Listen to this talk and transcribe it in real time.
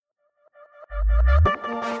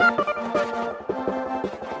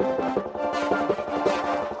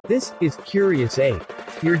This is Curious Ape,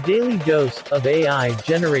 your daily dose of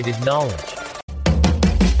AI-generated knowledge.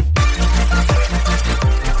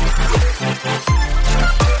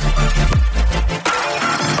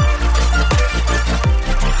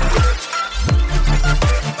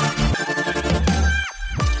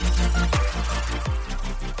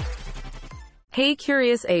 Hey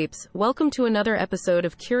Curious Apes, welcome to another episode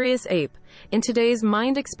of Curious Ape. In today's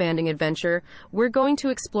mind-expanding adventure, we're going to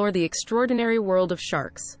explore the extraordinary world of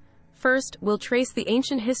sharks. First, we'll trace the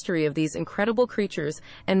ancient history of these incredible creatures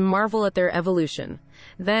and marvel at their evolution.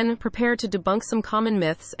 Then, prepare to debunk some common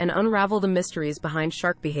myths and unravel the mysteries behind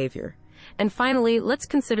shark behavior. And finally, let's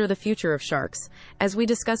consider the future of sharks, as we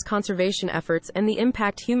discuss conservation efforts and the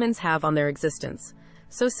impact humans have on their existence.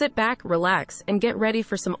 So sit back, relax, and get ready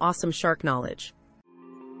for some awesome shark knowledge.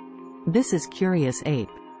 This is Curious Ape.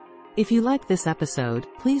 If you like this episode,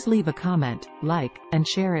 please leave a comment, like, and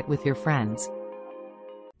share it with your friends.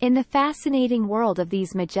 In the fascinating world of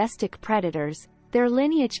these majestic predators, their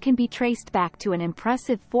lineage can be traced back to an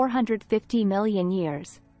impressive 450 million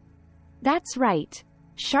years. That's right.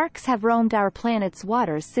 Sharks have roamed our planet's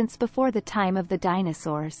waters since before the time of the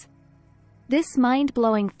dinosaurs. This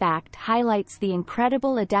mind-blowing fact highlights the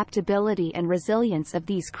incredible adaptability and resilience of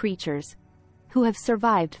these creatures, who have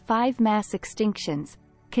survived 5 mass extinctions,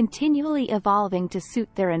 continually evolving to suit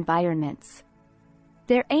their environments.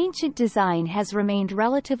 Their ancient design has remained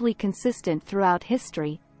relatively consistent throughout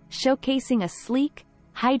history, showcasing a sleek,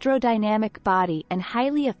 hydrodynamic body and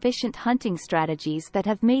highly efficient hunting strategies that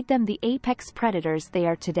have made them the apex predators they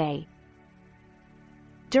are today.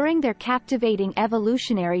 During their captivating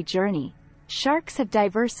evolutionary journey, sharks have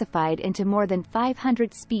diversified into more than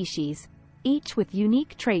 500 species, each with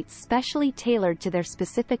unique traits specially tailored to their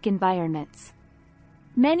specific environments.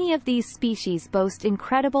 Many of these species boast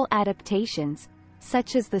incredible adaptations,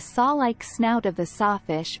 such as the saw-like snout of the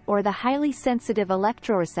sawfish or the highly sensitive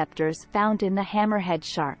electroreceptors found in the hammerhead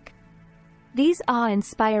shark. These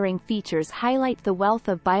awe-inspiring features highlight the wealth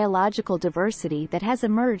of biological diversity that has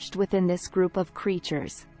emerged within this group of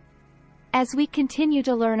creatures. As we continue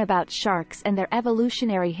to learn about sharks and their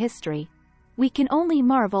evolutionary history, we can only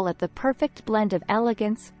marvel at the perfect blend of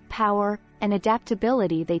elegance, power, and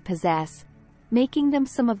adaptability they possess, making them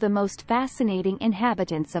some of the most fascinating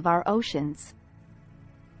inhabitants of our oceans.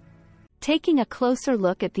 Taking a closer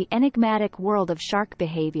look at the enigmatic world of shark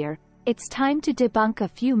behavior, it's time to debunk a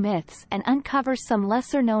few myths and uncover some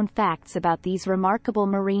lesser-known facts about these remarkable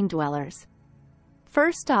marine dwellers.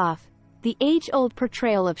 First off, the age-old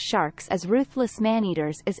portrayal of sharks as ruthless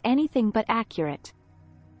man-eaters is anything but accurate.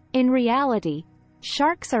 In reality,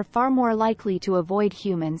 sharks are far more likely to avoid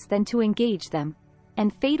humans than to engage them,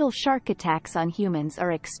 and fatal shark attacks on humans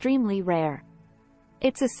are extremely rare.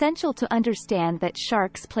 It's essential to understand that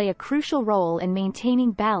sharks play a crucial role in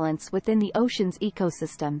maintaining balance within the ocean's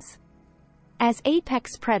ecosystems. As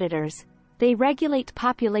apex predators, they regulate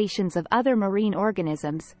populations of other marine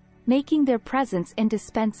organisms, making their presence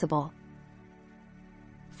indispensable.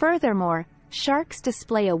 Furthermore, sharks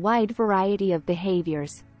display a wide variety of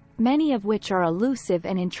behaviors, many of which are elusive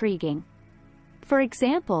and intriguing. For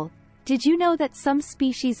example, did you know that some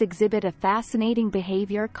species exhibit a fascinating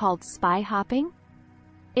behavior called spy hopping?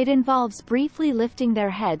 It involves briefly lifting their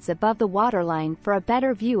heads above the waterline for a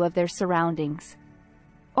better view of their surroundings.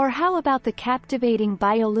 Or how about the captivating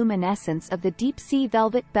bioluminescence of the deep-sea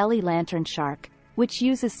velvet belly lantern shark, which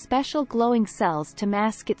uses special glowing cells to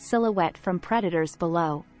mask its silhouette from predators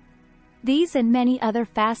below? These and many other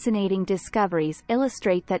fascinating discoveries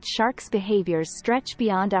illustrate that sharks' behaviors stretch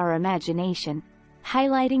beyond our imagination,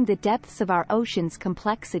 highlighting the depths of our ocean's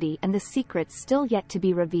complexity and the secrets still yet to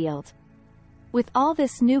be revealed. With all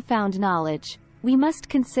this newfound knowledge, we must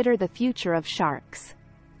consider the future of sharks.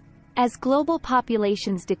 As global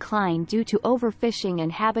populations decline due to overfishing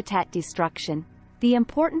and habitat destruction, the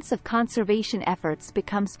importance of conservation efforts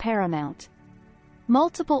becomes paramount.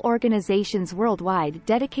 Multiple organizations worldwide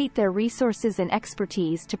dedicate their resources and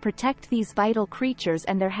expertise to protect these vital creatures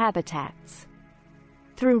and their habitats.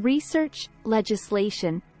 Through research,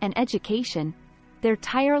 legislation, and education, their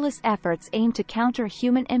tireless efforts aim to counter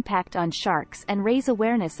human impact on sharks and raise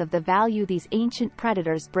awareness of the value these ancient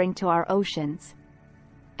predators bring to our oceans.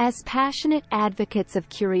 As passionate advocates of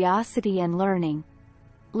curiosity and learning,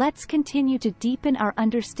 let's continue to deepen our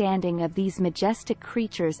understanding of these majestic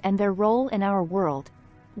creatures and their role in our world,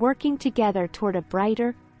 working together toward a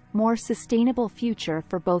brighter, more sustainable future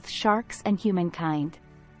for both sharks and humankind.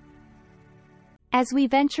 As we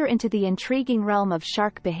venture into the intriguing realm of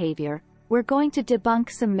shark behavior, we're going to debunk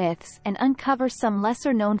some myths and uncover some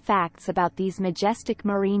lesser-known facts about these majestic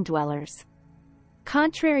marine dwellers.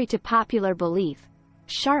 Contrary to popular belief,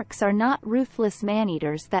 sharks are not ruthless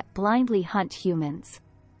man-eaters that blindly hunt humans.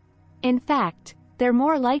 In fact, they're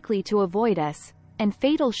more likely to avoid us, and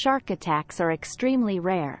fatal shark attacks are extremely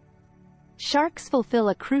rare. Sharks fulfill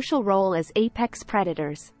a crucial role as apex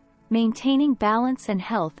predators, maintaining balance and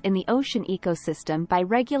health in the ocean ecosystem by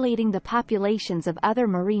regulating the populations of other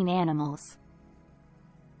marine animals.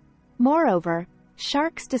 Moreover,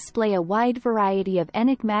 sharks display a wide variety of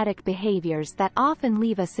enigmatic behaviors that often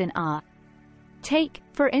leave us in awe. Take,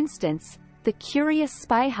 for instance, the curious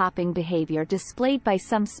spy-hopping behavior displayed by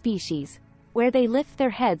some species, where they lift their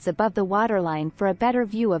heads above the waterline for a better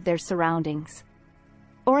view of their surroundings.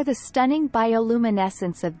 Or the stunning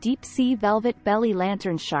bioluminescence of deep-sea velvet belly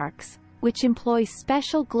lantern sharks, which employ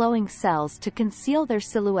special glowing cells to conceal their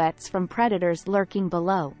silhouettes from predators lurking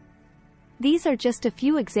below. These are just a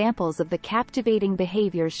few examples of the captivating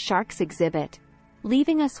behaviors sharks exhibit,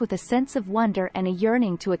 leaving us with a sense of wonder and a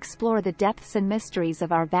yearning to explore the depths and mysteries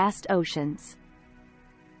of our vast oceans.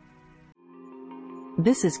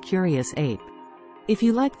 This is Curious Ape. If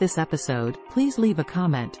you like this episode, please leave a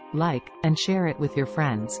comment, like, and share it with your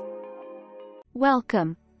friends.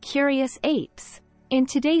 Welcome, Curious Apes! In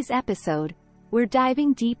today's episode, we're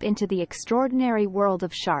diving deep into the extraordinary world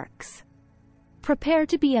of sharks. Prepare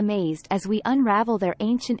to be amazed as we unravel their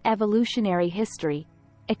ancient evolutionary history,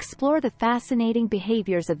 explore the fascinating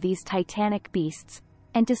behaviors of these titanic beasts,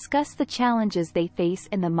 and discuss the challenges they face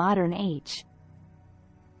in the modern age.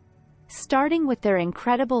 Starting with their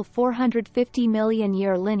incredible 450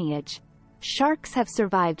 million-year lineage, sharks have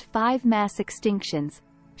survived 5 mass extinctions,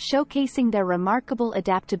 showcasing their remarkable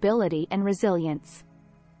adaptability and resilience.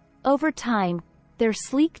 Over time, their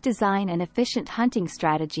sleek design and efficient hunting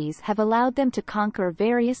strategies have allowed them to conquer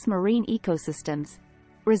various marine ecosystems,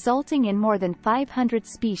 resulting in more than 500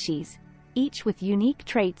 species, each with unique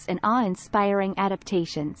traits and awe-inspiring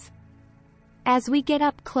adaptations. As we get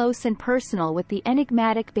up close and personal with the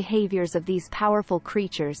enigmatic behaviors of these powerful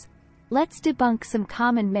creatures, let's debunk some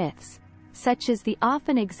common myths, such as the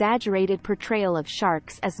often exaggerated portrayal of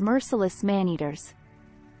sharks as merciless man-eaters.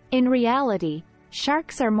 In reality,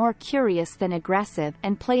 sharks are more curious than aggressive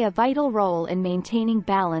and play a vital role in maintaining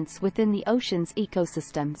balance within the ocean's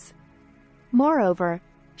ecosystems. Moreover,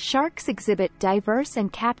 sharks exhibit diverse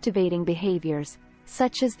and captivating behaviors,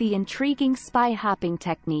 such as the intriguing spy-hopping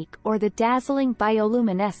technique or the dazzling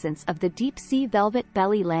bioluminescence of the deep-sea velvet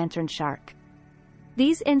belly lantern shark.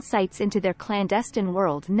 These insights into their clandestine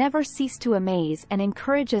world never cease to amaze and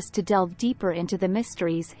encourage us to delve deeper into the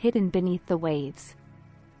mysteries hidden beneath the waves.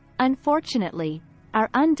 Unfortunately, our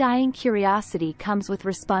undying curiosity comes with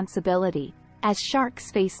responsibility, as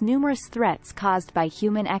sharks face numerous threats caused by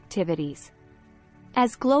human activities.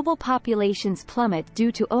 As global populations plummet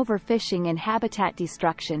due to overfishing and habitat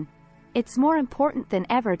destruction, it's more important than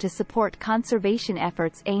ever to support conservation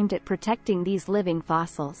efforts aimed at protecting these living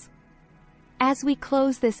fossils. As we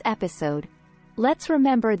close this episode, let's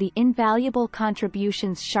remember the invaluable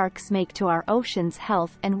contributions sharks make to our ocean's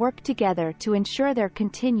health and work together to ensure their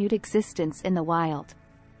continued existence in the wild.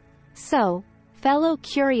 So, fellow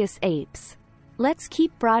curious apes, let's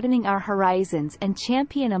keep broadening our horizons and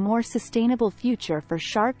champion a more sustainable future for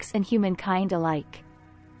sharks and humankind alike.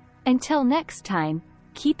 Until next time,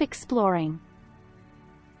 keep exploring.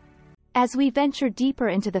 As we venture deeper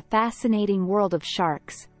into the fascinating world of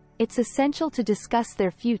sharks, it's essential to discuss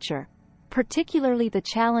their future, particularly the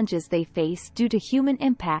challenges they face due to human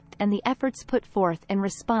impact and the efforts put forth in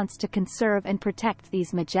response to conserve and protect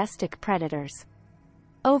these majestic predators.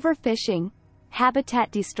 Overfishing,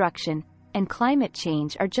 habitat destruction, and climate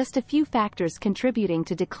change are just a few factors contributing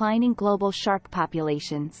to declining global shark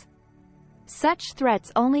populations. Such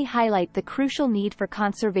threats only highlight the crucial need for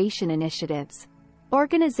conservation initiatives.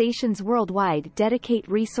 Organizations worldwide dedicate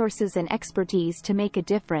resources and expertise to make a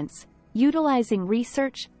difference, utilizing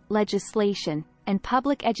research, legislation, and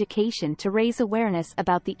public education to raise awareness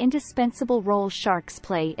about the indispensable role sharks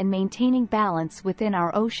play in maintaining balance within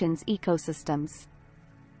our ocean's ecosystems.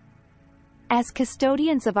 As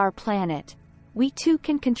custodians of our planet, we too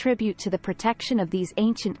can contribute to the protection of these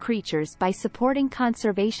ancient creatures by supporting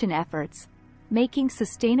conservation efforts, making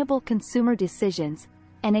sustainable consumer decisions,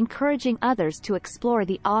 and encouraging others to explore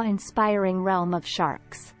the awe-inspiring realm of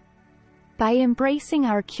sharks. By embracing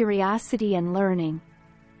our curiosity and learning,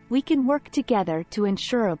 we can work together to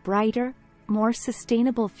ensure a brighter, more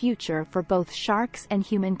sustainable future for both sharks and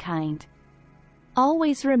humankind.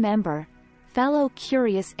 Always remember, fellow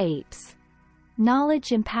curious apes,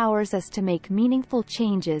 knowledge empowers us to make meaningful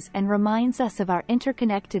changes and reminds us of our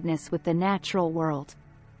interconnectedness with the natural world.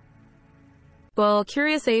 Well,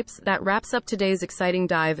 Curious Apes, that wraps up today's exciting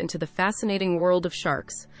dive into the fascinating world of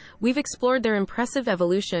sharks. We've explored their impressive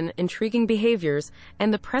evolution, intriguing behaviors,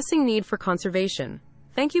 and the pressing need for conservation.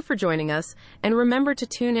 Thank you for joining us, and remember to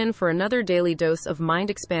tune in for another daily dose of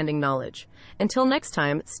mind-expanding knowledge. Until next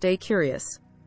time, stay curious.